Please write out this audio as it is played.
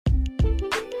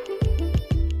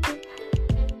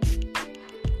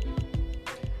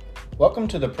Welcome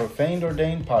to the Profaned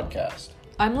Ordained podcast.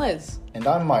 I'm Liz. And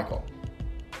I'm Michael.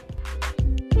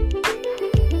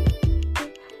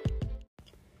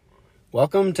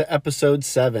 Welcome to episode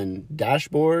 7,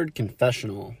 Dashboard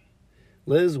Confessional.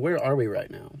 Liz, where are we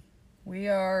right now? We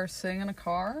are sitting in a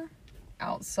car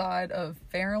outside of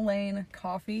Fairlane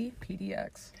Coffee,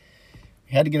 PDX.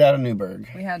 We had to get out of Newburgh.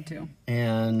 We had to.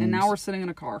 And now we're sitting in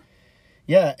a car.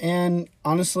 Yeah, and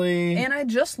honestly... And I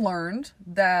just learned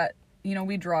that,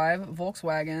 we drive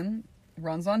Volkswagen,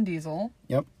 runs on diesel.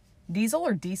 Yep. Diesel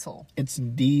or diesel? It's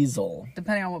diesel.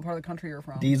 Depending on what part of the country you're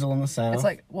from. Diesel in the south. It's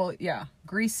like,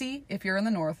 greasy if you're in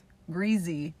the north,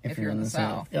 greasy if you're in the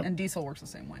south. Yep. And diesel works the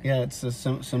same way. Yeah, it's a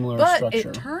similar but structure.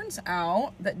 But it turns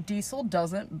out that diesel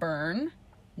doesn't burn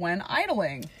when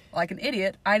idling. Like an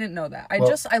idiot, I didn't know that.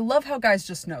 I love how guys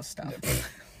just know stuff.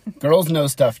 Girls know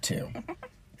stuff too.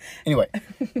 Anyway,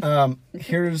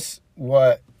 here's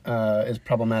what is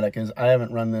problematic is I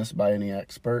haven't run this by any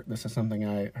expert. This is something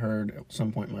I heard at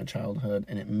some point in my childhood,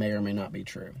 and it may or may not be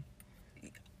true.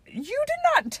 You did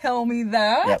not tell me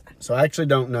that. Yep. So I actually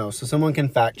don't know. So someone can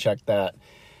fact check that.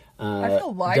 I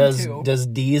feel lied to. Does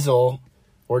diesel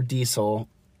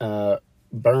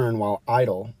burn while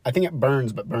idle? I think it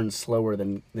burns, but burns slower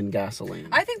than gasoline.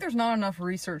 I think there's not enough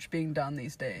research being done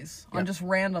these days on just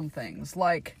random things.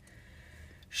 Like,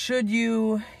 should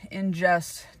you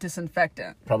ingest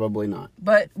disinfectant? Probably not.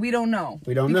 But we don't know.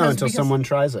 We don't know until someone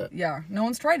tries it. Yeah, no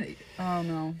one's tried it. Oh,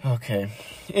 no. Okay.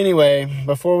 Anyway,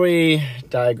 before we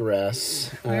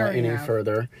digress any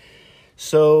further,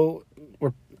 so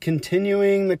we're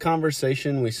continuing the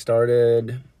conversation we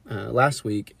started last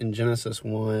week in Genesis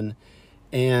 1.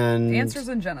 And Answers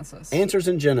in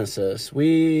Genesis.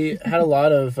 We had a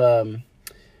lot of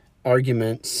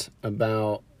arguments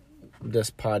about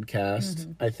this podcast.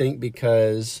 Mm-hmm. I think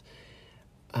because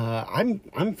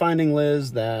I'm finding,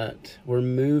 Liz, that we're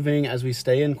moving as we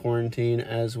stay in quarantine,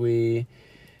 as we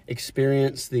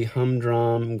experience the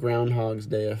humdrum Groundhog's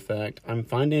Day effect. I'm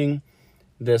finding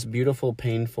this beautiful,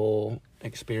 painful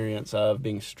experience of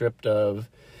being stripped of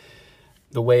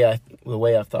the way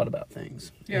I've thought about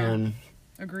things. Yeah. And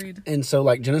agreed. And so,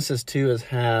 like, Genesis 2 has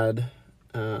had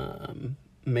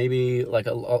maybe like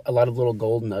a lot of little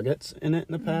gold nuggets in it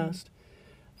in the past.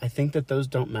 I think that those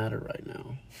don't matter right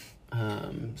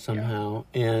now somehow.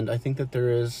 Yeah. And I think that there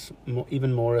is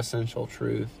even more essential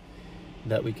truth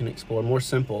that we can explore. More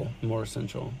simple, more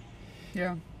essential.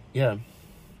 Yeah. Yeah.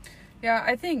 Yeah,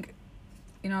 I think,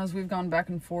 as we've gone back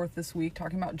and forth this week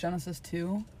talking about Genesis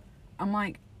 2, I'm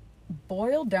like,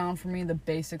 boil down for me the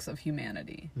basics of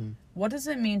humanity. What does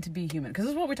it mean to be human? Because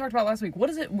this is what we talked about last week.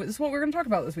 This is what we're going to talk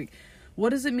about this week.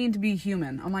 What does it mean to be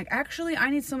human? I'm like, actually, I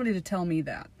need somebody to tell me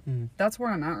that. That's where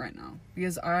I'm at right now.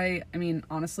 Because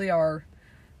honestly, our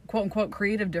quote-unquote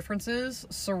creative differences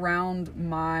surround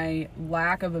my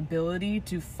lack of ability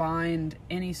to find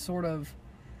any sort of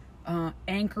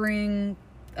anchoring,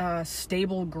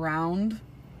 stable ground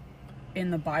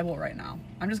in the Bible right now.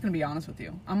 I'm just going to be honest with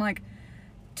you. I'm like,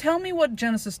 tell me what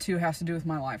Genesis 2 has to do with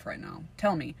my life right now.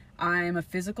 Tell me. I'm a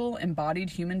physical, embodied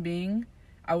human being.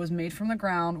 I was made from the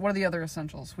ground. What are the other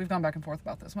essentials? We've gone back and forth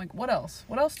about this. I'm like, what else?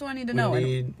 What else do I need to know?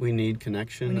 We need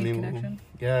connection. We need connection.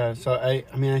 Yeah. So I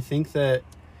think that.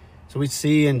 So we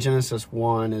see in Genesis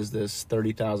 1 is this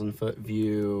 30,000 foot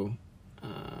view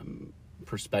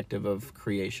perspective of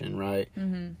creation, right?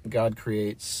 Mm-hmm. God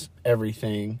creates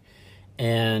everything,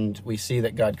 and we see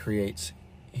that God creates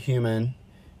human.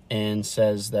 And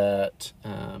says that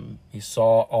he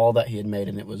saw all that he had made,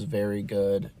 and it was very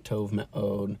good, tov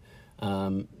me'od.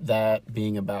 That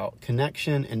being about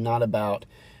connection and not about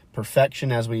perfection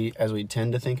as we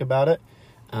tend to think about it.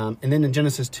 And then in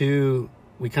Genesis 2,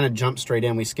 we kind of jump straight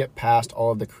in. We skip past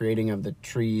all of the creating of the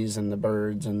trees and the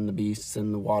birds and the beasts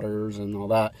and the waters and all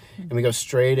that. Mm-hmm. And we go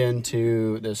straight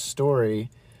into this story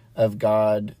of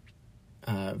God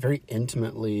very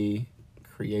intimately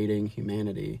creating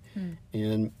humanity.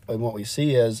 And what we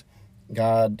see is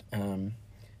God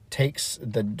takes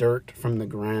the dirt from the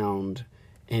ground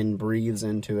and breathes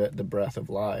into it the breath of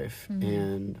life,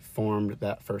 and formed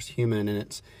that first human.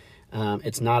 And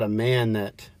it's not a man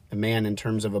in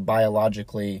terms of a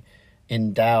biologically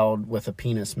endowed with a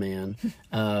penis man,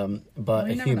 but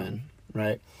a human,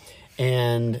 right?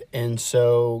 And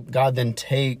so God then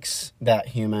takes that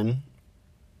human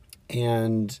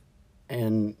and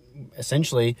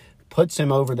essentially puts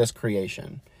him over this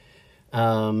creation,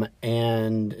 and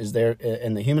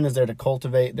the human is there to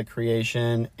cultivate the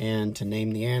creation and to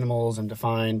name the animals and to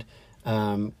find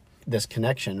this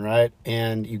connection, right?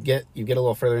 And you get a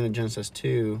little further into Genesis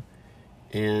 2,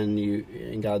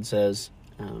 and God says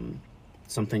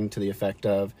something to the effect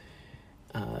of,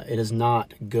 it is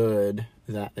not good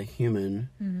that the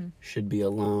human should be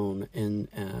alone.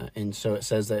 And so it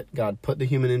says that God put the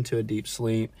human into a deep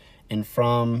sleep, and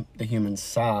from the human's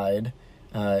side,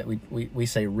 we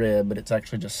say rib, but it's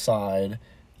actually just side,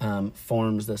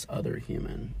 forms this other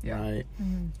human, right?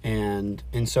 And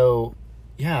so,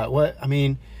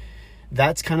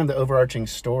 that's kind of the overarching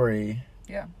story.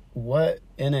 Yeah. What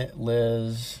in it,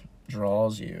 Liz,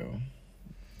 draws you?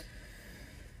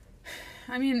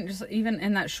 I mean, just even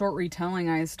in that short retelling,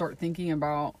 I start thinking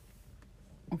about,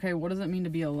 okay, what does it mean to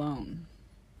be alone?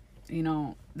 You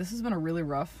know, this has been a really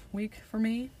rough week for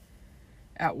me,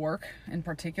 at work in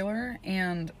particular,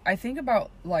 and I think about,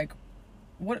 like,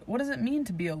 what does it mean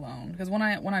to be alone? Because when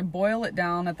I boil it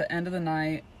down at the end of the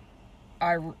night,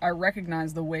 I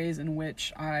recognize the ways in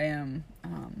which I am,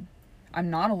 I'm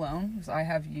not alone, because I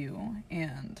have you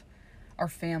and our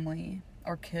family,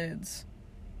 our kids,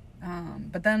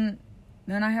 but then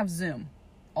I have Zoom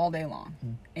all day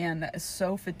long, and that is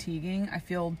so fatiguing. I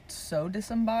feel so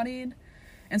disembodied,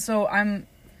 and so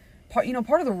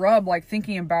part of the rub, like,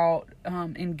 thinking about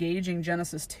engaging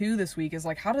Genesis 2 this week is,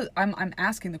 like, I'm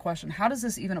asking the question, how does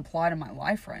this even apply to my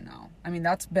life right now? I mean,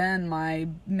 that's been my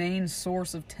main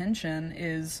source of tension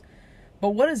is, but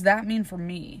what does that mean for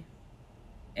me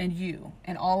and you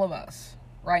and all of us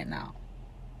right now?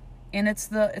 And it's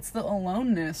the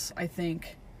aloneness, I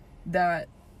think, that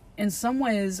in some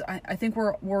ways, I think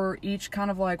we're each kind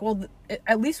of like, well,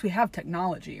 at least we have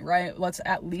technology, right? Let's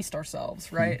at least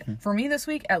ourselves, right? For me this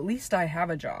week, at least I have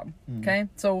a job, okay?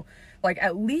 So, like,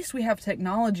 at least we have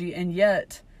technology, and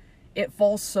yet it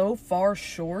falls so far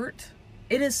short.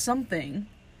 It is something,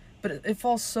 but it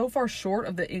falls so far short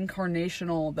of the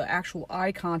incarnational, the actual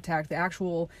eye contact, the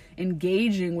actual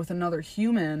engaging with another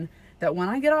human, that when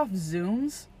I get off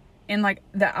Zooms, and, like,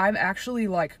 that I've actually,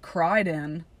 like, cried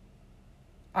in,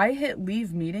 I hit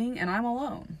leave meeting and I'm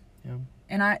alone. Yeah.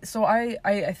 And I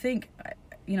think,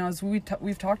 you know, as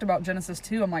we've talked about Genesis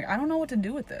 2, I'm like, I don't know what to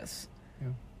do with this. Yeah.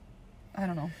 I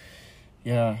don't know.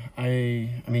 Yeah,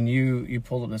 I mean, you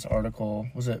pulled up this article.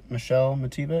 Was it Michelle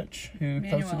Mativich who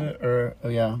posted it? Or,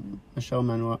 Michelle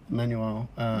Manuel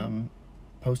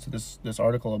posted this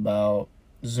article about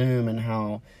Zoom and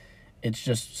how it's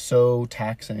just so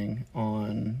taxing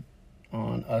on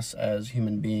us as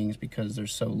human beings because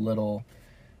there's so little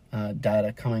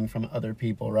data coming from other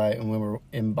people, right? And when we're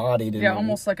embodied in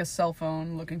almost like a cell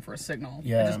phone looking for a signal.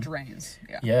 Yeah. It just drains.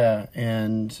 Yeah,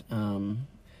 and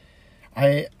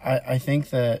I think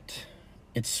that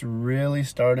it's really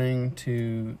starting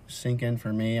to sink in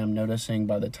for me. I'm noticing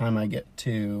by the time I get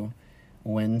to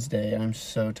Wednesday, I'm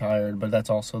so tired, but that's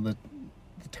also the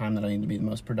time that I need to be the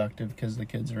most productive because the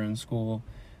kids are in school.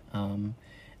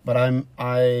 But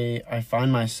I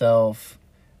find myself,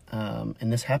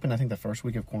 and this happened, I think, the first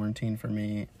week of quarantine for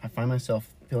me. I find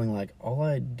myself feeling like all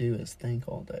I do is think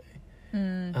all day.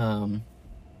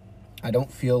 I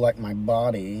don't feel like my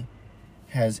body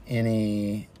has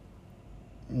any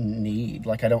need.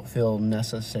 Like, I don't feel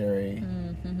necessary.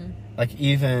 Like,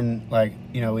 even, like,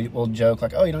 you know, we'll joke,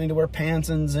 like, oh, you don't need to wear pants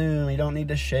in Zoom. You don't need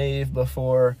to shave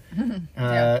before.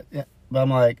 But I'm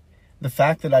like, the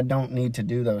fact that I don't need to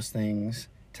do those things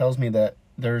tells me that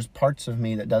there's parts of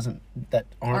me that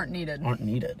aren't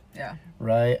needed. Yeah.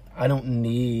 Right? I don't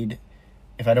need,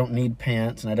 if I don't need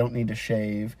pants and I don't need to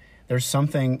shave, there's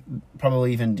something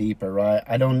probably even deeper, right?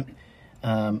 I don't,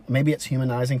 maybe it's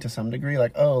humanizing to some degree,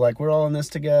 like, oh, like, we're all in this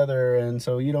together, and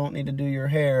so you don't need to do your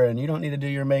hair, and you don't need to do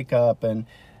your makeup, and,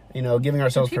 you know, giving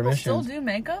ourselves permission. People still do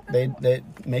makeup? They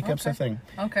makeup's a thing.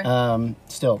 Okay.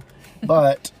 Still.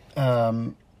 But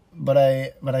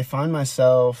I find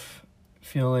myself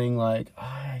feeling like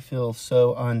I feel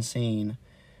so unseen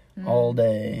all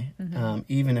day.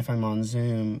 Even if I'm on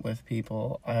Zoom with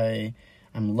people,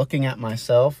 I'm looking at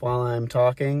myself while I'm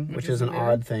talking, which is an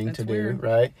odd thing to do,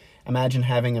 right? Imagine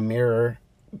having a mirror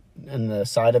in the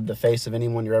side of the face of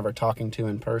anyone you're ever talking to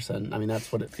in person. I mean,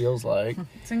 that's what it feels like.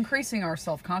 It's increasing our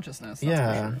self-consciousness.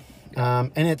 Yeah. For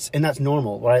sure. And that's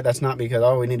normal, right? That's not because,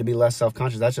 oh, we need to be less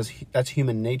self-conscious. That's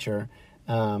human nature.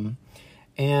 But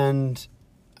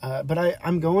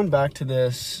I'm going back to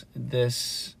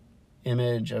this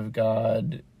image of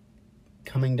God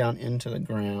coming down into the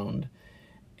ground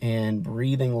and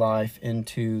breathing life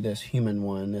into this human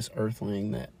one, this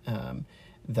earthling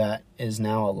that is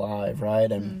now alive,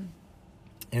 right? And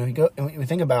we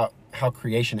think about how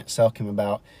creation itself came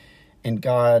about, and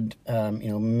God,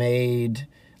 made,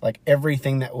 like,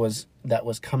 everything that was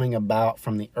coming about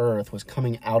from the earth was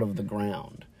coming out of the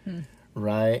ground,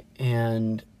 right?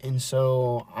 And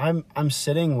so I'm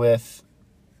sitting with,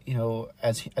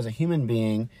 as a human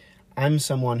being, I'm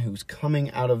someone who's coming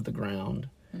out of the ground.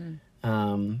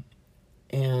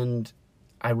 And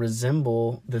I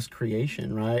resemble this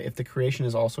creation, right? If the creation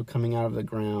is also coming out of the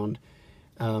ground,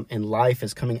 and life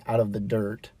is coming out of the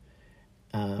dirt,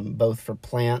 both for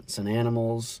plants and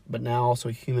animals, but now also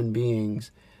human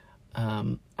beings,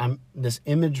 I'm this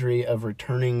imagery of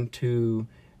returning to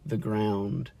the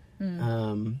ground.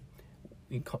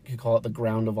 You call it the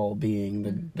ground of all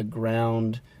being. The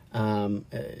ground kind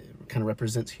of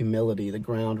represents humility. The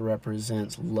ground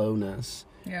represents lowness.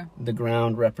 Yeah. The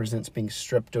ground represents being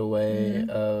stripped away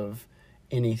of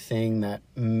anything that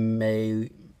may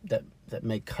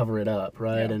cover it up,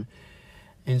 right? Yeah.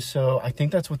 And so I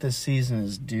think that's what this season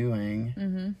is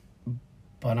doing.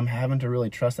 But I'm having to really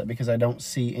trust that, because I don't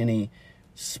see any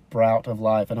sprout of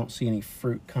life. I don't see any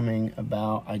fruit coming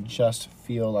about. I just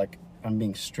feel like I'm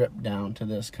being stripped down to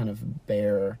this kind of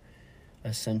bare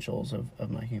essentials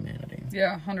of my humanity.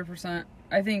 Yeah, 100%.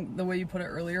 I think the way you put it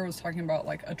earlier was talking about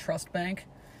like a trust bank.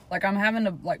 Like I'm having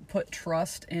to like put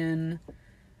trust in,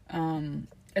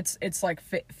 it's like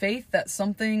faith that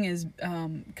something is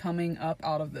coming up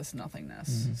out of this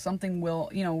nothingness. Something will,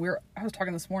 I was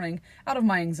talking this morning out of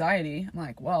my anxiety. I'm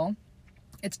like, well,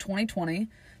 it's 2020.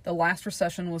 The last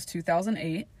recession was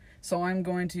 2008. So I'm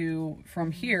going to,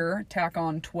 from here, tack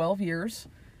on 12 years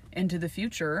into the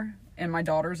future. And my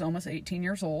daughter's almost 18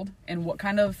 years old. And what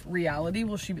kind of reality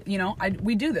will she be?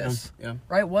 We do this,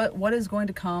 right? What is going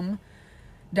to come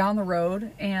down the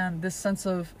road? And this sense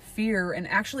of fear and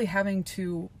actually having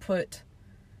to put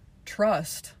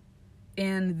trust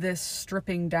in this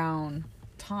stripping down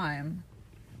time.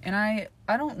 And I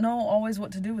don't know always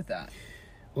what to do with that.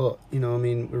 Well,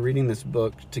 we're reading this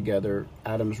book together,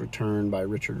 Adam's Return by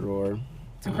Richard Rohr.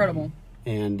 It's incredible.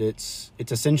 And it's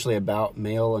essentially about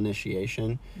male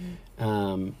initiation.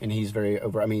 And he's very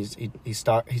he's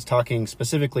talking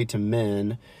specifically to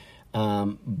men,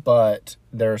 but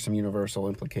there are some universal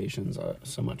implications,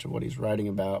 so much of what he's writing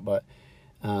about. But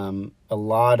a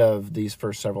lot of these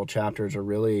first several chapters are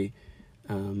really,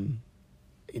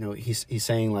 he's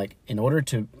saying, like, in order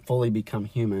to fully become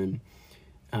human,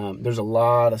 there's a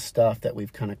lot of stuff that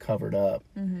we've kind of covered up.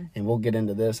 And we'll get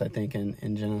into this, I think,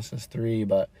 in Genesis 3,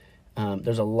 but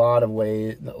there's a lot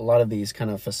of these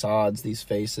kind of facades, these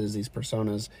faces, these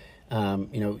personas.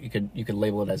 You could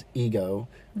label it as ego,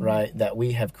 right? That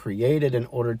we have created in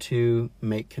order to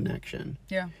make connection.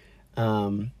 Yeah.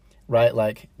 Right?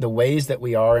 Like the ways that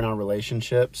we are in our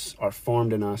relationships are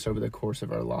formed in us over the course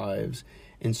of our lives.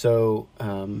 And so,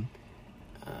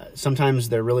 sometimes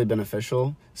they're really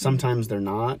beneficial. Sometimes they're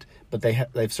not, but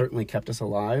they've certainly kept us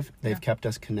alive. They've kept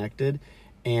us connected.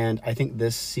 And I think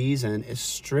this season is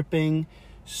stripping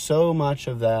so much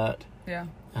of that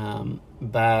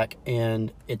back,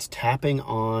 and it's tapping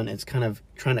on, it's kind of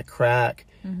trying to crack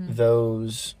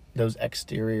those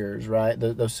exteriors, right?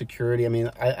 Those security. I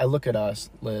mean, I look at us,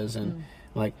 Liz, and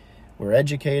like, we're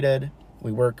educated.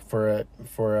 We work for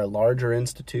a larger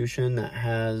institution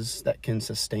that can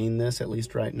sustain this, at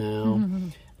least right now.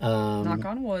 Knock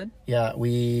on wood. Yeah,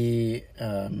 we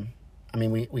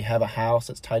have a house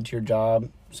that's tied to your job,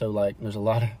 so like there's a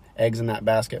lot of eggs in that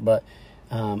basket. But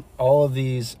all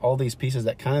these pieces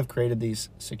that kind of created these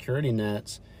security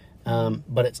nets,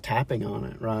 but it's tapping on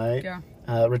it, right? Yeah.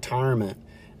 Retirement.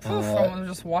 I'm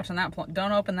just watching that.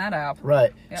 Don't open that app.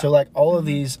 Right. Yeah. So like all of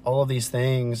these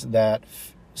things that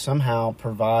somehow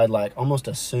provide like almost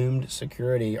assumed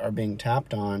security are being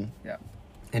tapped on. Yeah.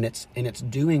 And it's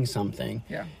doing something.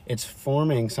 Yeah. It's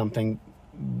forming something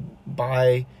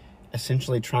by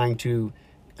essentially trying to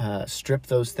strip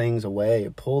those things away,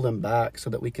 pull them back so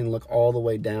that we can look all the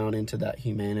way down into that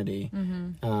humanity.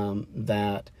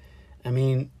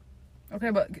 Okay,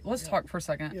 but let's talk for a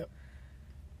second. Yep.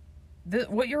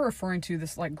 What you're referring to,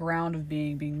 this like ground of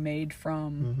being made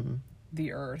from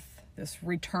the earth, this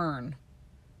return,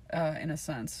 in a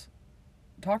sense.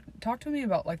 Talk to me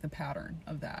about like the pattern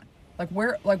of that.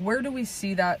 Where do we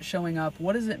see that showing up?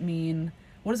 What does it mean?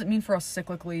 What does it mean for us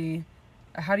cyclically?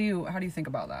 How do you think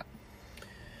about that?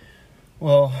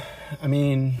 Well, I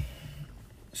mean,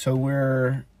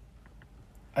 so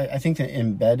I think that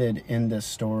embedded in this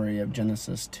story of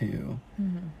Genesis 2,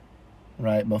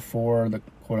 right, before the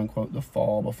quote-unquote the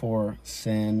fall, before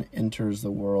sin enters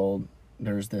the world,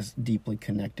 there's this deeply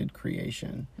connected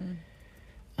creation.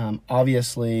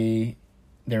 Obviously,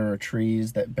 there are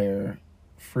trees that bear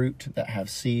fruit, that have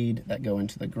seed, that go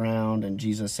into the ground, and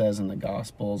Jesus says in the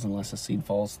Gospels, unless a seed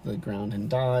falls to the ground and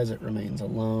dies, it remains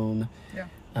alone. Yeah.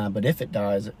 But if it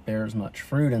dies, it bears much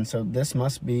fruit. And so this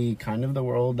must be kind of the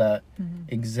world that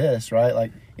exists, right?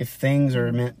 Like, if things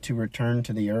are meant to return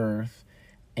to the earth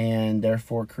and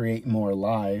therefore create more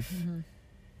life,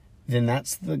 then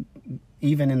that's the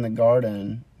even in the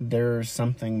garden, there's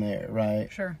something there,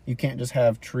 right? Sure. You can't just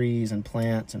have trees and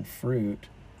plants and fruit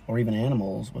or even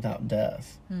animals without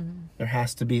death. Mm-hmm. There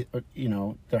has to be,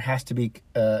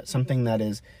 something that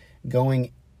is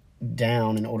going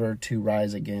down in order to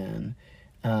rise again,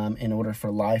 in order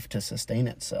for life to sustain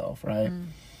itself, right? Mm.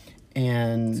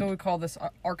 And so we call this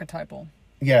archetypal.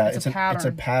 Yeah, it's a pattern. It's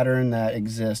a pattern that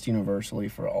exists universally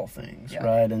for all things, yeah.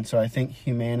 right? And so I think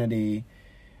humanity,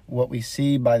 what we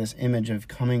see by this image of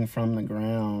coming from the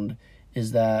ground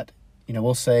is that,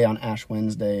 we'll say on Ash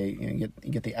Wednesday, you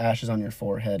get the ashes on your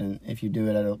forehead, and if you do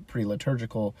it at a pretty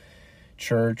liturgical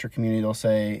church or community, they'll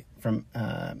say from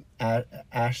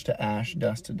ash to ash,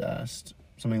 dust to dust,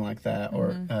 something like that,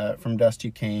 mm-hmm. or from dust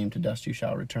you came, to dust you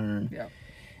shall return. Yeah.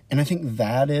 And I think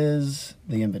that is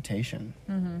the invitation.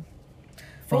 Mm-hmm.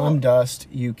 From dust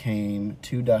you came,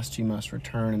 to dust you must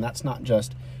return, and that's not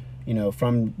just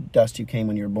from dust you came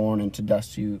when you were born, and to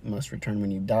dust you must return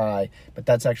when you die. But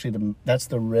that's actually that's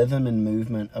the rhythm and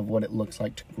movement of what it looks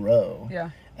like to grow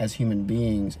as human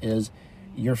beings. Is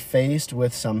you're faced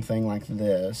with something like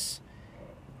this,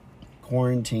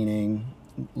 quarantining,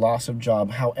 loss of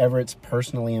job, however it's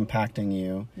personally impacting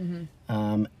you, mm-hmm.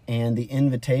 And the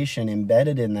invitation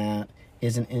embedded in that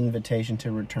is an invitation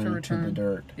to return to the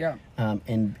dirt. Yeah.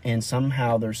 And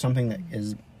somehow there's something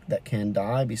that can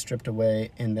die, be stripped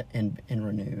away, and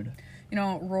renewed.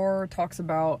 Rohr talks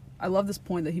about, I love this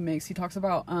point that he makes. He talks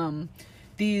about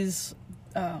these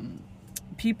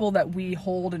people that we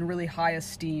hold in really high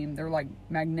esteem. They're like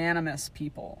magnanimous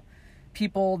people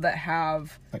that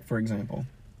have, like, for example,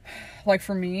 like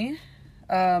for me,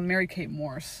 Mary Kate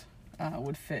Morse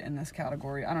would fit in this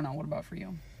category. I don't know. What about for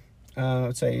you?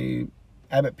 I'd say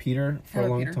Abbott Peter for a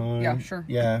long time. Yeah, sure.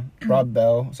 Yeah, Rob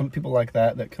Bell. Some people like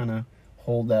that kind of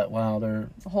hold that. Wow, they're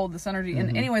hold this energy. Mm-hmm.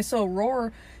 And anyway, so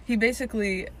Rohr, he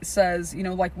basically says,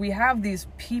 like we have these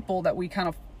people that we kind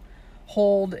of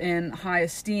hold in high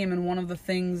esteem, and one of the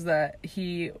things that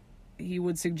he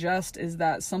would suggest is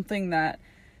that something that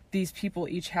these people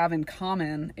each have in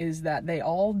common is that they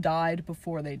all died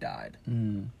before they died.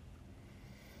 Mm.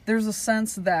 There's a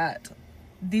sense that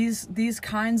these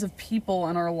kinds of people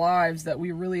in our lives that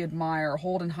we really admire,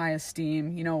 hold in high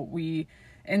esteem, we,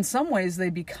 in some ways, they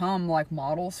become like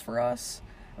models for us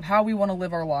of how we want to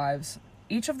live our lives.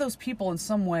 Each of those people in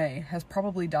some way has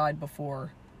probably died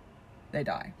before they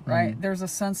die, right? Mm. There's a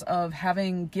sense of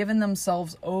having given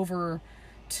themselves over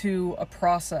to a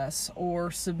process, or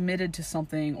submitted to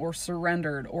something, or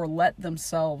surrendered, or let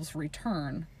themselves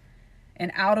return.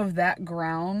 And out of that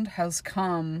ground has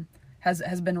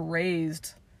been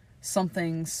raised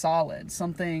something solid,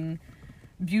 something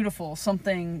beautiful,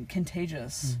 something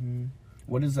contagious. Mm-hmm.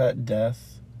 What does that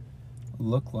death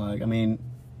look like? I mean,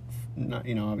 not,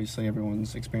 obviously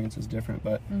everyone's experience is different,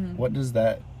 but mm-hmm. what does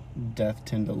that death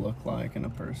tend to look like in a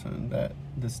person,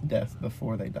 this death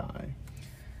before they die?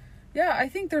 Yeah, I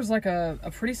think there's like a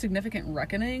pretty significant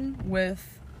reckoning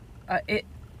with it.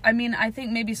 I mean, I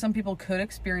think maybe some people could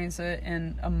experience it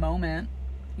in a moment,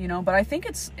 but I think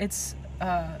it's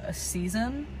a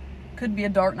season. Could be a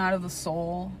dark night of the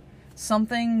soul,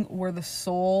 something where the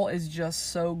soul is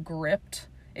just so gripped.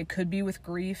 It could be with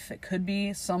grief. It could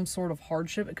be some sort of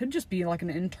hardship. It could just be like an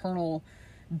internal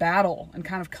battle and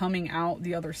kind of coming out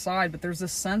the other side. But there's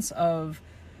this sense of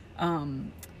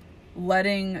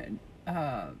letting.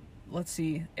 Let's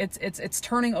see. It's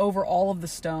turning over all of the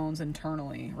stones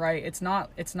internally, right? It's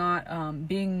not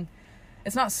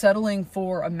settling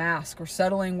for a mask or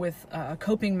settling with a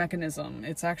coping mechanism.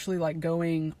 It's actually like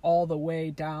going all the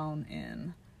way down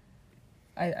in.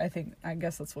 I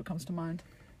guess that's what comes to mind.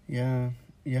 Yeah.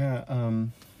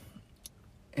 And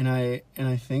I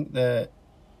think that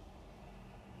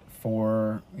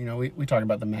for, we talk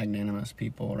about the magnanimous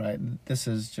people, right? This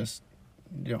is just,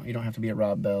 you don't have to be a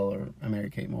Rob Bell or a Mary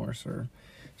Kate Morse or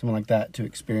someone like that to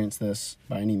experience this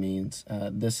by any means.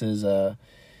 This is the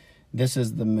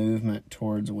movement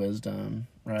towards wisdom,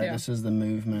 right? Yeah. This is the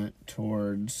movement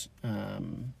towards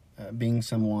being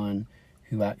someone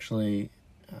who actually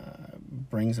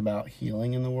brings about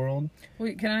healing in the world.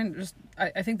 Wait, can I just...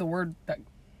 I think the word that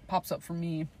pops up for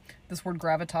me, this word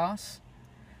gravitas.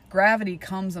 Gravity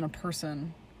comes in a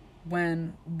person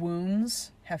when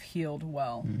wounds have healed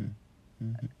well. Mm-hmm.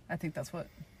 Mm-hmm. I think that's what...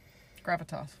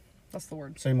 Gravitas. That's the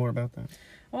word. Say more about that.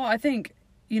 Well, I think,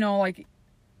 like...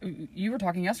 You were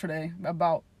talking yesterday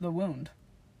about the wound.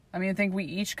 I mean, I think we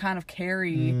each kind of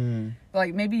carry,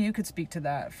 like, maybe you could speak to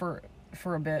that for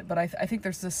a bit, but I think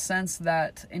there's this sense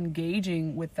that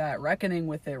engaging with that, reckoning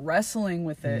with it, wrestling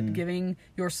with it, giving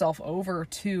yourself over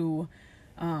to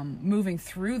moving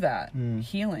through that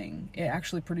healing, it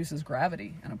actually produces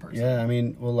gravity in a person. Yeah, I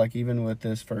mean, well, like even with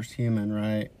this first human,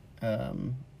 right?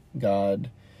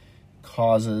 God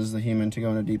causes the human to go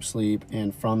into deep sleep,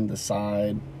 and from the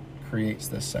side creates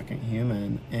this second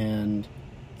human. And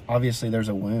obviously there's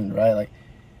a wound, right? Like,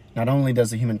 not only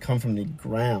does the human come from the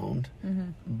ground,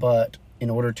 but in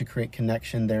order to create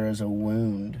connection, there is a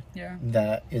wound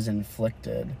that is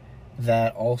inflicted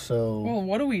that also... Well,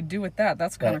 what do we do with that?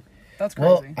 That's crazy.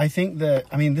 Well, I think that,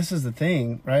 I mean, this is the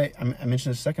thing, right? I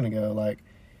mentioned this a second ago, like,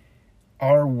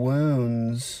 our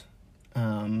wounds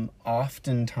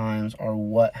oftentimes are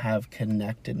what have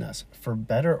connected us, for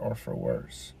better or for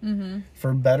worse.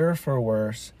 For better or for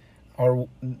worse,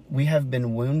 we have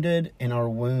been wounded, and our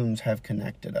wounds have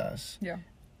connected us. Yeah.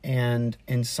 And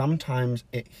sometimes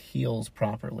it heals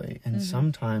properly, and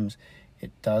sometimes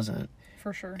it doesn't.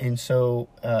 For sure. And so,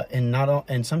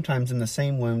 and sometimes in the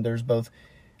same wound, there's both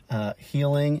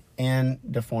healing and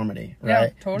deformity,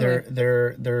 right? Yeah, totally.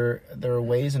 There are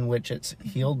ways in which it's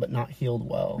healed but not healed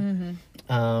well.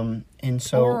 And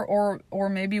so, or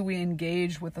maybe we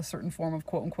engage with a certain form of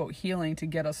quote unquote healing to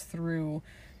get us through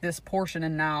this portion,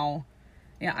 and now,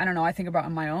 I don't know, I think about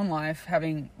in my own life,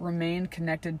 having remained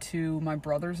connected to my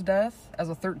brother's death as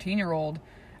a 13-year-old.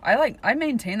 I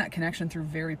maintained that connection through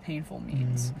very painful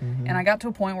means. And I got to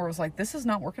a point where it was like, this is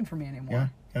not working for me anymore.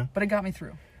 Yeah. But it got me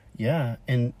through. Yeah,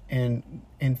 and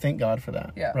thank God for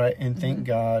that. Yeah. Right? And thank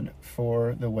God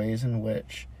for the ways in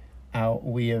which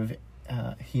we have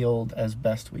healed as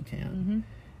best we can.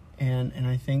 And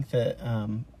I think that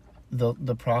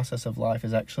the process of life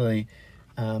is actually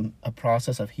a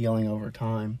process of healing over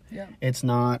time. Yeah. It's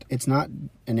not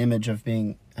an image of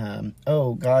being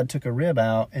God took a rib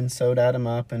out and sewed Adam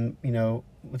up, and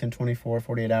within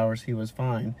 48 hours he was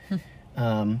fine.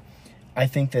 I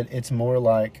think that it's more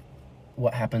like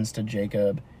what happens to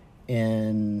Jacob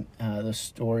in the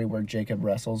story where Jacob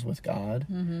wrestles with God.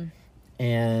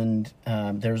 And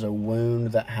there's a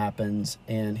wound that happens,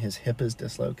 and his hip is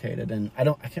dislocated. And I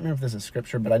can't remember if this is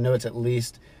scripture, but I know it's at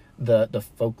least the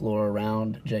folklore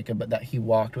around Jacob, but that he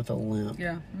walked with a limp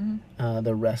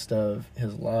the rest of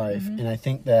his life. And I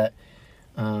think that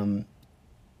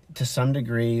to some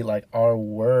degree, like, our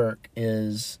work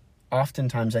is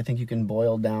oftentimes, I think you can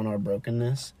boil down our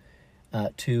brokenness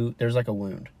to, there's like a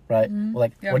wound, right?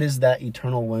 Like, what is that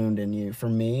eternal wound in you? For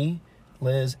me,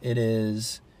 Liz, it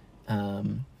is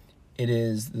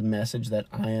the message that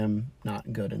I am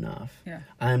not good enough.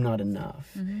 I am not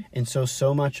enough. And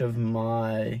so much of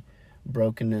my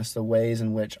brokenness, the ways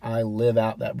in which I live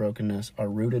out that brokenness, are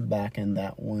rooted back in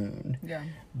that wound.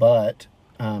 But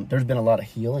there's been a lot of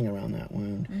healing around that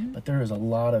wound, but there is a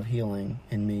lot of healing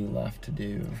in me left to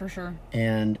do. For sure.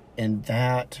 And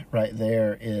that right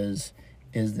there is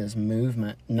this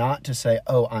movement, not to say,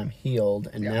 oh, I'm healed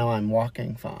and now I'm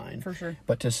walking fine. For sure.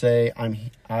 But to say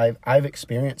I've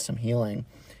experienced some healing,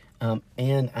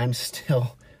 and I'm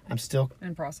still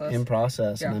in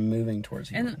process, and I'm moving towards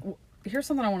healing. And here's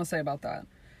something I want to say about that.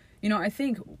 I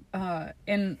think,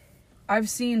 and I've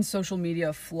seen social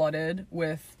media flooded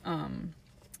with,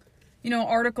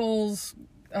 articles,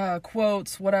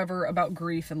 quotes, whatever, about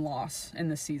grief and loss in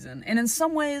this season. And in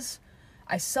some ways,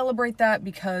 I celebrate that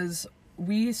because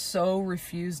we so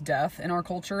refuse death in our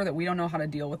culture that we don't know how to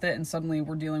deal with it, and suddenly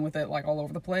we're dealing with it like all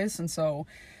over the place. And so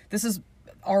this is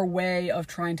our way of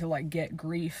trying to like get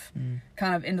grief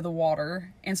kind of into the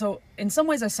water. And so in some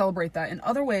ways I celebrate that. In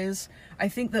other ways, I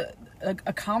think that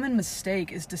a common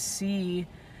mistake is to see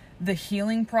the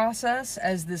healing process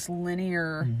as this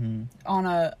linear on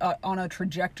a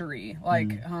trajectory.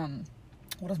 Like,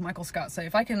 what does Michael Scott say?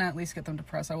 If I can at least get them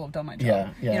depressed, I will have done my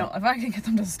job. If I can get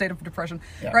them to a state of depression.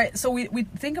 Right? So we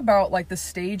think about like the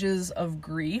stages of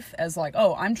grief as like,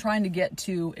 oh, I'm trying to get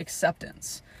to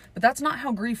acceptance. But that's not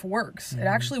how grief works. It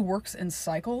actually works in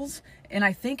cycles. And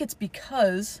I think it's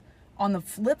because on the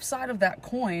flip side of that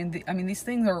coin, these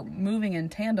things are moving in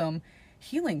tandem.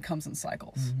 Healing comes in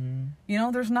cycles.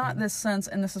 There's not this sense,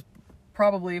 and this is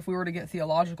probably, if we were to get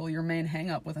theological, your main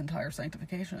hang-up with entire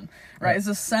sanctification, right? Is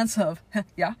this sense of,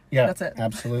 that's it.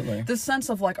 Absolutely. This sense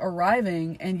of like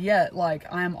arriving, and yet like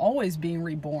I am always being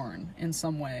reborn in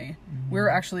some way. We were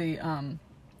actually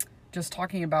just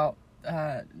talking about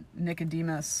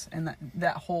Nicodemus and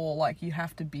that whole like you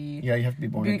have to be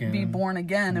born again. Be born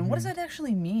again. And what does that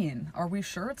actually mean? Are we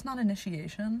sure it's not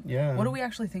initiation? What do we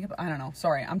actually think about? I don't know.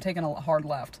 Sorry, I'm taking a hard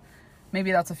left.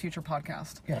 Maybe that's a future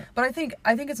podcast. But I think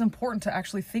it's important to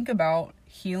actually think about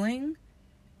healing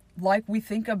like we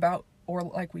think about, or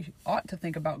like we ought to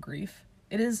think about grief.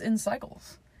 It is in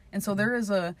cycles. And so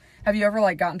have you ever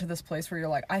like gotten to this place where you're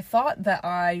like, I thought that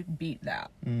I beat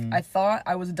that. I thought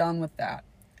I was done with that,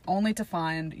 only to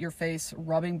find your face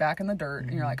rubbing back in the dirt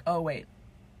and you're like, oh wait,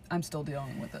 I'm still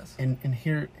dealing with this. And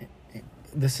here,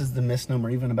 this is the misnomer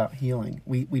even about healing.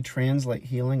 We translate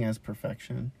healing as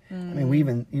perfection. I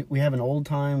mean, we have an old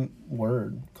time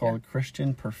word called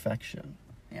Christian perfection.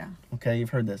 Yeah. Okay, you've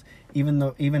heard this.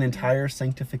 Even entire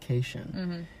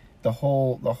sanctification. The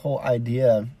whole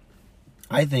idea,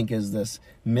 I think, is this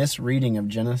misreading of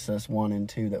Genesis 1 and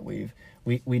 2 that we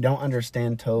don't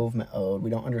understand Tov Me'od. We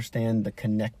don't understand the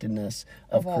connectedness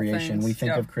of creation. Things. We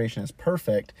think of creation as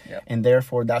perfect, and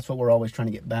therefore that's what we're always trying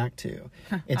to get back to.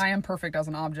 I am perfect as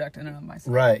an object in and of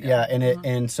myself. Right, yeah.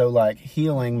 And so like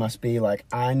healing must be like,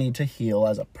 I need to heal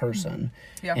as a person.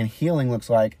 And healing looks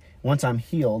like, once I'm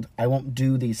healed, I won't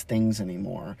do these things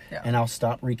anymore. And I'll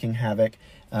stop wreaking havoc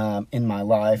in my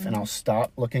life, and I'll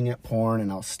stop looking at porn,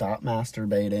 and I'll stop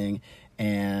masturbating,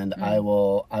 and I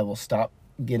will stop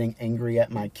getting angry at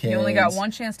my kids. You only got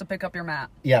one chance to pick up your mat.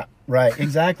 Yeah, right,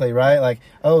 exactly, right? Like,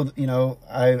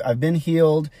 I've been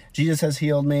healed, Jesus has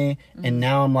healed me, and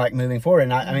now I'm like moving forward.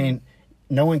 And I mean,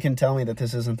 no one can tell me that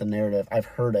this isn't the narrative. I've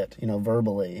heard it,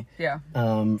 verbally. Yeah.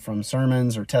 From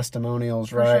sermons or testimonials,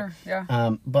 For right? Sure.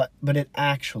 Yeah. But it's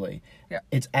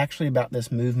actually about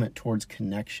this movement towards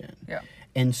connection. Yeah.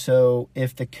 And so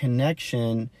if the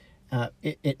connection,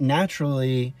 it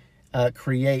naturally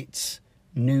creates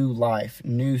new life,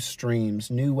 new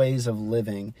streams, new ways of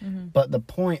living. But the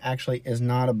point actually is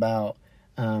not about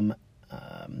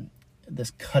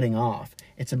this cutting off.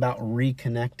 It's about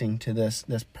reconnecting to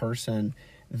this person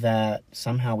that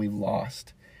somehow we've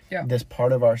lost. Yeah. This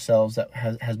part of ourselves that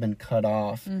has been cut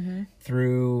off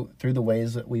through the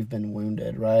ways that we've been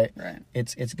wounded, right? Right.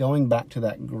 It's going back to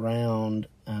that ground,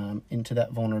 into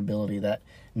that vulnerability, that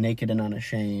naked and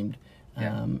unashamed,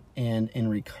 and in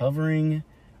recovering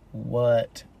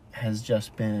what has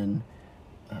just been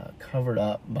covered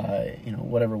up by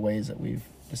whatever ways that we've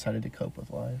decided to cope with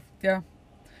life. Yeah.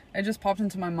 It just popped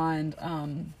into my mind,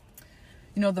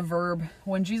 the verb,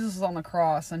 when Jesus is on the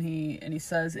cross and he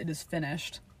says it is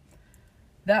finished,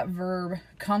 that verb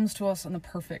comes to us in the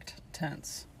perfect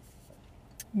tense,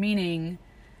 meaning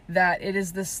that it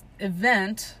is this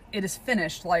event, it is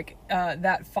finished, like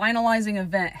that finalizing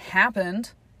event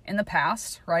happened in the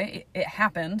past, right? It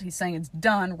happened. He's saying it's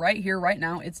done right here, right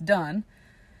now, it's done.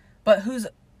 But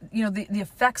the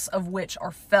effects of which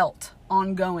are felt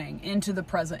ongoing into the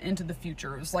present, into the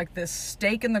future. It was like this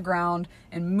stake in the ground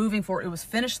and moving forward. It was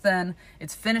finished then,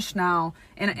 it's finished now.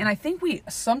 And I think we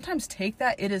sometimes take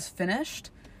that it is finished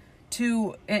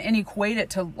and equate it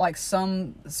to like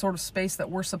some sort of space that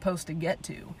we're supposed to get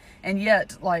to. And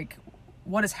yet, like,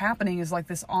 what is happening is like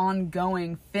this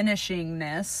ongoing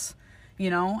finishingness,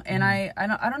 and I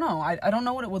don't know. I don't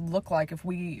know what it would look like if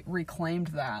we reclaimed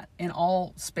that in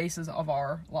all spaces of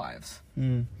our lives.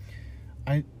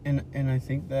 I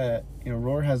think that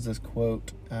Rohr has this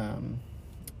quote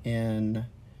in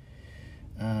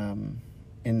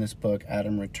this book,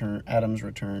 Adam's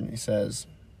Return. He says,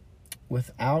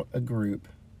 "Without a group,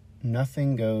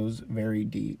 nothing goes very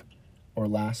deep or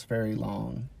lasts very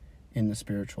long in the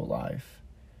spiritual life."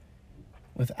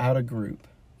 Without a group,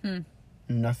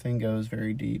 nothing goes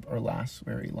very deep or lasts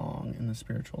very long in the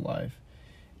spiritual life.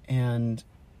 And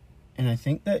I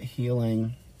think that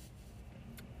healing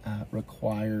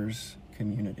requires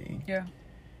community. Yeah.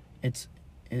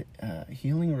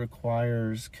 Healing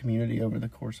requires community over the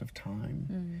course of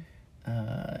time.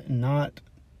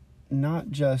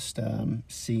 Not just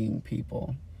seeing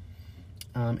people.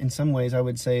 In some ways, I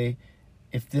would say,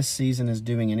 if this season is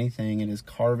doing anything, it is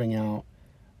carving out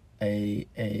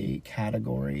a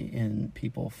category in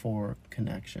people for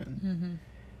connection.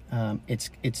 It's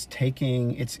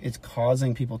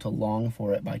causing people to long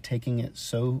for it by taking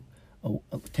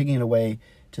it away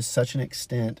to such an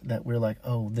extent that we're like,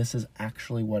 oh, this is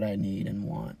actually what I need and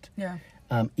want. Yeah.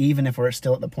 Even if we're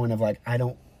still at the point of like, I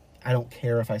don't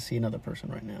care if I see another person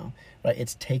right now, right?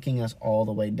 It's taking us all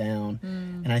the way down.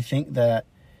 And I think that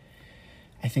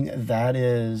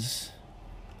is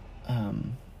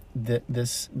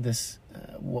this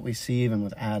what we see even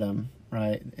with Adam,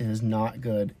 right? It is not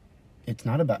good. It's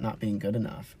not about not being good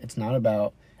enough. It's not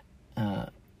about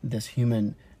this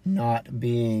human not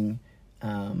being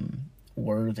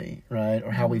worthy, right?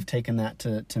 Or how we've taken that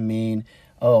to mean,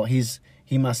 oh,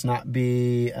 he must not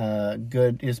be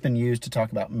good. It's been used to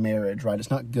talk about marriage, right? It's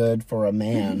not good for a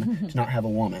man to not have a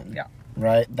woman. Yeah.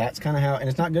 Right? That's kind of how, and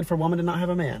it's not good for a woman to not have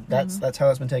a man. That's how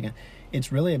it's been taken. It's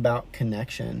really about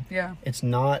connection. Yeah. It's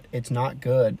not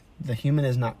good the human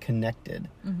is not connected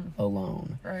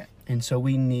alone. Right. And so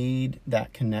we need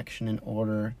that connection in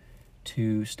order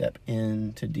to step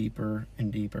into deeper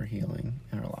and deeper healing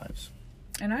in our lives.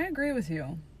 And I agree with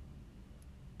you.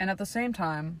 And at the same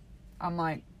time, I'm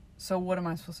like, so what am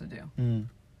I supposed to do?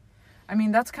 I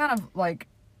mean, that's kind of like,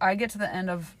 I get to the end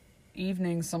of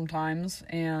evenings sometimes,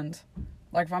 and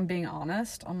like, if I'm being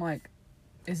honest, I'm like,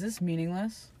 is this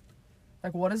meaningless?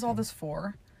 Like, what is all this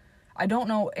for? I don't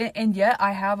know. And yet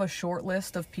I have a short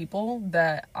list of people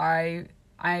that I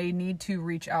need to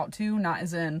reach out to, not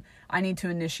as in I need to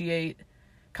initiate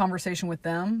conversation with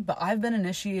them, but I've been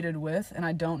initiated with, and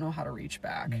I don't know how to reach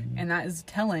back. And that is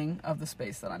telling of the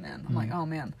space that I'm in. I'm like, oh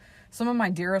man, some of my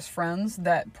dearest friends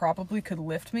that probably could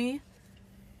lift me,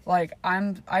 like,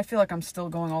 I feel like I'm still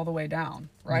going all the way down,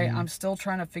 right? I'm still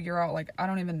trying to figure out, like, I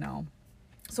don't even know.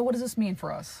 So what does this mean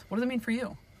for us? What does it mean for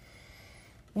you?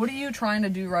 What are you trying to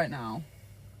do right now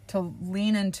to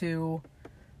lean into,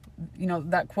 you know,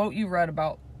 that quote you read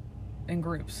about in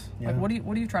groups? Yeah. Like, what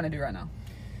are you trying to do right now?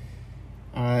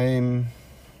 I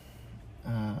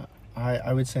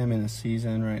would say I'm in a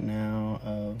season right now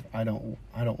of I don't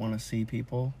want to see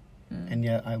people, and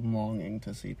yet I'm longing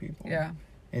to see people. Yeah.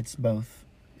 It's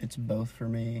both for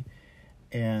me,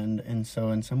 and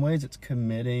so in some ways it's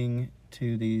committing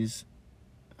to these.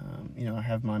 I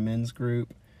have my men's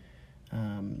group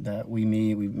that we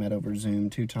meet. We've met over Zoom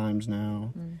 2 times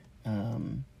now,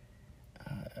 and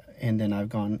then I've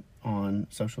gone on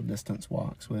social distance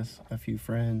walks with a few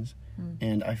friends,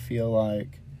 and I feel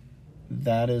like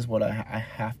that is what I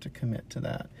have to commit to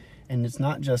that. And it's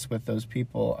not just with those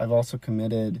people. I've also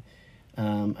committed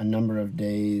a number of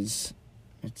days.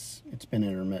 It's been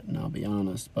intermittent, I'll be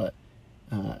honest, but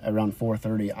around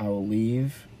 4:30 I will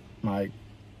leave my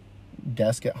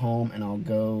desk at home and I'll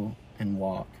go and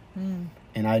walk.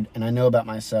 And I know about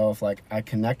myself, like, I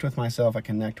connect with myself, I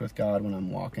connect with God when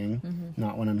I'm walking,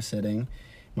 not when I'm sitting.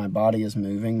 My body is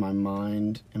moving, my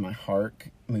mind and my heart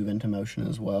move into motion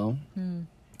as well.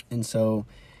 And so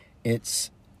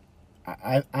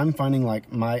I'm finding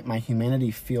like my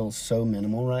humanity feels so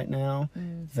minimal right now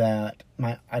that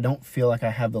I don't feel like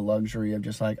I have the luxury of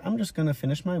just like, I'm just going to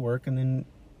finish my work and then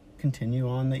continue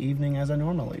on the evening as I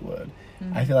normally would.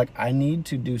 I feel like I need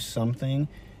to do something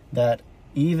that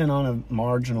even in a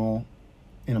marginal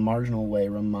way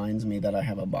reminds me that I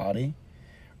have a body,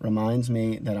 reminds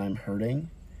me that I'm hurting,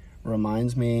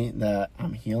 reminds me that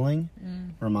I'm healing,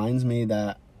 reminds me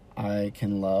that I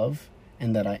can love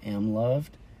and that I am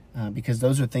loved, because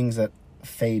those are things that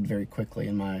fade very quickly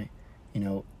in my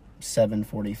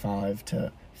 7:45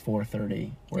 to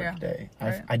 4:30 work day.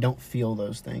 Right. I don't feel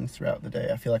those things throughout the day.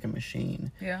 I feel like a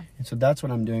machine. Yeah. And so that's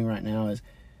what I'm doing right now, is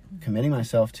committing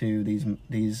myself to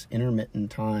these intermittent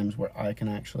times where I can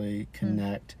actually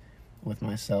connect with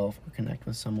myself or connect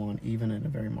with someone, even in a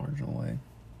very marginal way.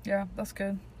 Yeah, that's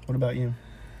good. What about you?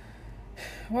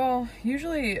 Well,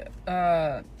 usually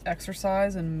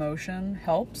exercise and motion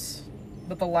helps.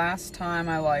 But the last time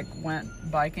I went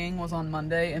biking was on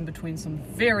Monday in between some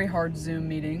very hard Zoom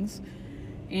meetings,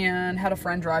 and had a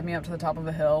friend drive me up to the top of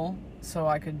a hill so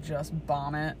I could just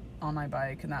bomb it on my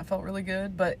bike, and that felt really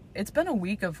good. But it's been a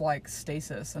week of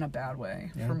stasis in a bad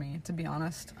way for me, to be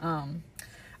honest.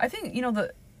 I think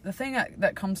the thing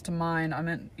that comes to mind, I'm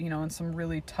in some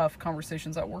really tough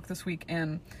conversations at work this week,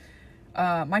 and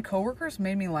my coworkers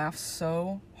made me laugh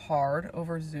so hard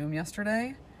over Zoom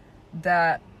yesterday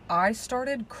that I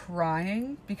started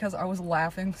crying because I was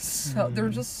laughing there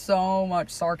was just so much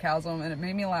sarcasm, and it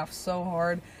made me laugh so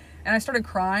hard, and I started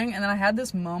crying, and then I had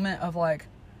this moment of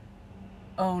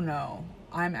oh no,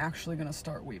 I'm actually gonna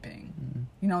start weeping.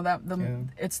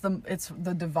 It's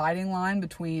the dividing line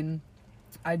between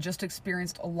I just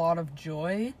experienced a lot of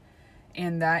joy,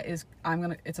 and that is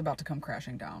it's about to come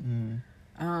crashing down.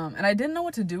 And I didn't know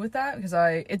what to do with that because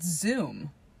it's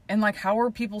Zoom, and how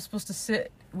are people supposed to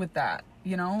sit with that,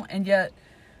 and yet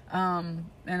in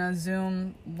a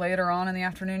Zoom later on in the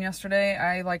afternoon yesterday,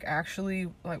 I actually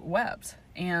wept,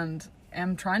 and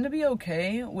am trying to be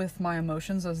okay with my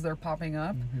emotions as they're popping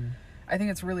up. I think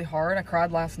it's really hard. I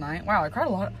cried last night. Wow, I cried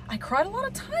a lot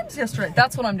of times yesterday.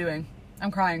 That's what I'm doing.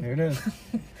 I'm crying. There it is.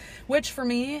 Which for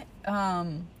me,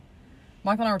 Michael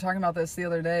and I were talking about this the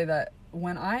other day, that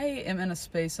when I am in a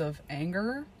space of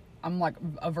anger, I'm like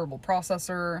a verbal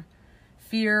processor.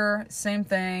 Fear, same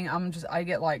thing. I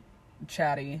get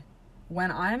chatty.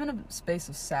 When I'm in a space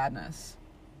of sadness,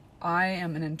 I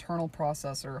am an internal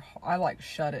processor. I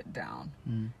shut it down.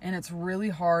 And it's really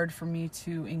hard for me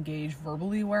to engage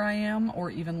verbally where I am,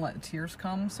 or even let tears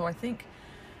come. So I think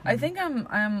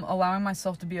I'm allowing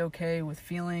myself to be okay with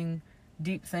feeling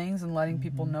deep things and letting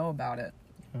people know about it.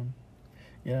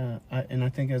 Yeah. I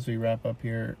think as we wrap up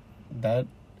here, that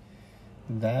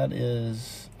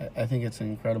is, I think it's an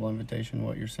incredible invitation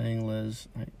what you're saying, Liz.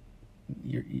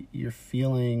 You're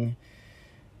feeling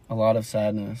a lot of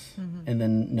sadness, and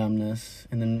then numbness,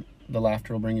 and then the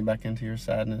laughter will bring you back into your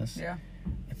sadness. Yeah.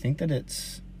 I think that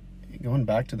it's going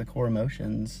back to the core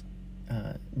emotions,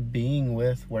 being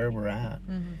with where we're at.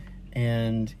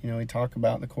 And, we talk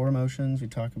about the core emotions, we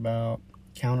talk about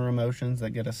counter emotions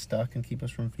that get us stuck and keep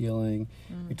us from feeling.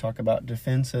 We talk about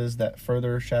defenses that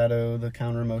further shadow the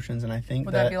counter emotions, and I think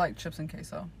would that be like chips and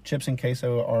queso? Chips and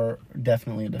queso are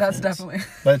definitely a defense. That's definitely.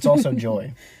 But it's also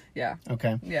joy. Yeah.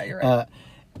 Okay. Yeah, you're right.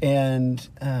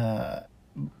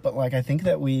 But like, I think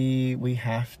that we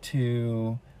have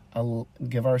to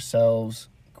give ourselves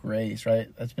grace, right?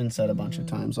 That's been said a bunch of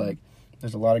times. Like,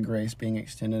 there's a lot of grace being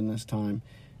extended in this time.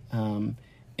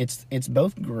 It's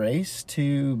both grace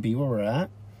to be where we're at,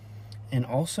 and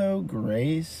also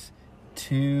grace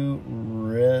to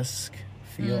risk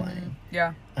feeling.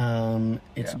 Yeah.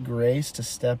 It's grace to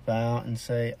step out and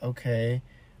say, okay,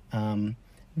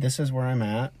 this is where I'm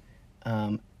at.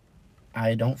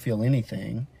 I don't feel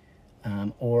anything,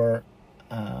 or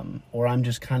I'm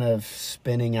just kind of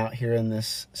spinning out here in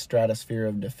this stratosphere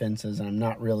of defenses, and I'm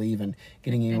not really even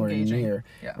getting anywhere near.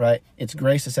 Yeah. Right? It's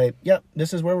grace to say, yep,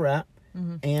 this is where we're at,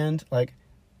 and like,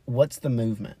 what's the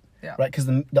movement? Yeah. Right? Because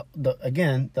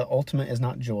the ultimate is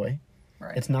not joy.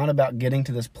 Right. It's not about getting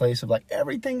to this place of like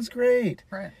everything's great.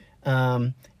 Right.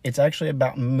 It's actually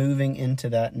about moving into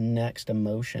that next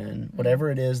emotion, whatever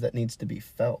it is that needs to be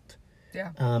felt.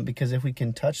 Yeah. Because if we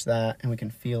can touch that and we can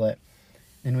feel it,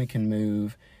 then we can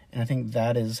move. And I think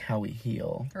that is how we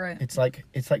heal. Right. It's like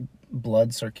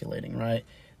blood circulating, right?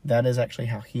 That is actually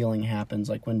how healing happens.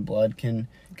 Like when blood can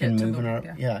move in our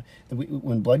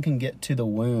when blood can get to the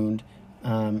wound,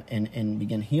 and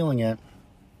begin healing it,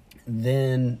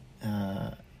 then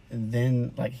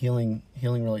like healing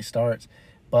really starts.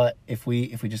 But if we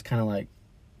just kind of like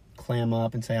clam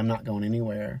up and say, I'm not going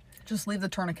anywhere, just leave the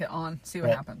tourniquet on, see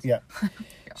what happens. Yeah.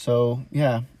 So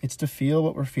it's to feel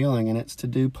what we're feeling, and it's to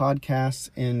do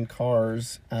podcasts in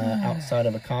cars outside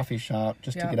of a coffee shop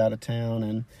just to get out of town,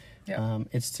 and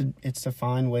it's to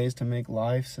find ways to make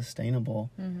life sustainable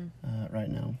right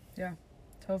now. Yeah.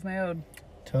 Tov Me'od.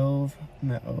 Tov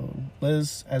Me'od.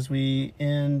 Liz, as we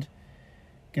end,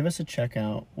 give us a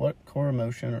checkout. What core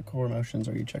emotion or core emotions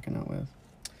are you checking out with?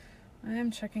 I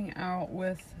am checking out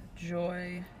with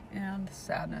joy and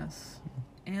sadness,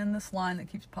 and this line that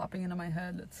keeps popping into my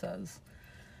head that says,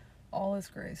 all is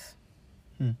grace.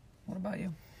 What about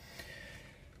you?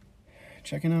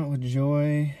 Checking out with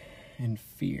joy and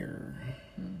fear.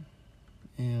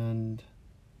 And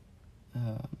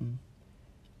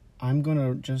I'm going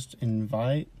to just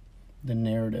invite the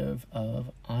narrative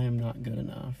of I am not good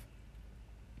enough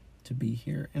to be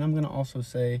here. And I'm going to also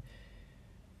say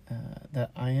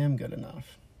that I am good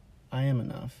enough. I am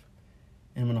enough.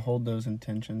 And I'm going to hold those in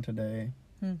tension today.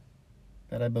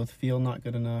 That I both feel not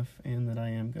good enough and that I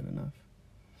am good enough.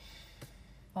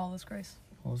 All is grace.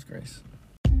 All is grace.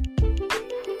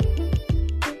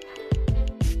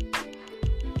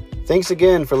 Thanks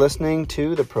again for listening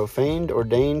to the Profaned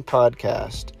Ordained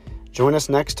podcast. Join us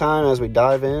next time as we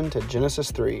dive into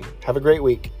Genesis 3. Have a great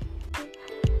week.